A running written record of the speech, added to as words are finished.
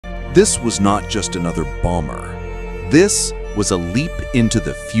This was not just another bomber. This was a leap into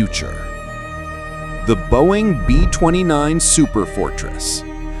the future. The Boeing B-29 Superfortress,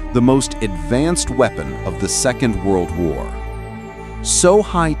 the most advanced weapon of the Second World War. So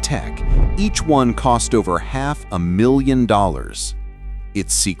high-tech, each one cost over $500,000.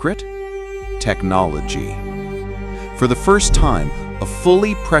 Its secret? Technology. For the first time, a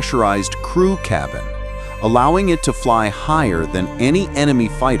fully pressurized crew cabin, allowing it to fly higher than any enemy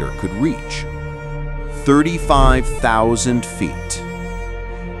fighter could reach. 35,000 feet.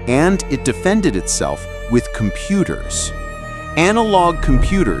 And it defended itself with computers. Analog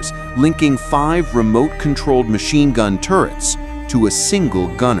computers linking 5 remote-controlled machine gun turrets to a single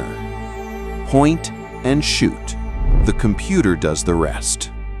gunner. Point and shoot. The computer does the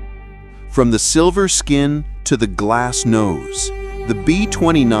rest. From the silver skin to the glass nose, the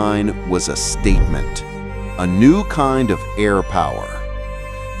B-29 was a statement. A new kind of air power.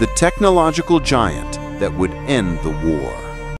 The technological giant that would end the war.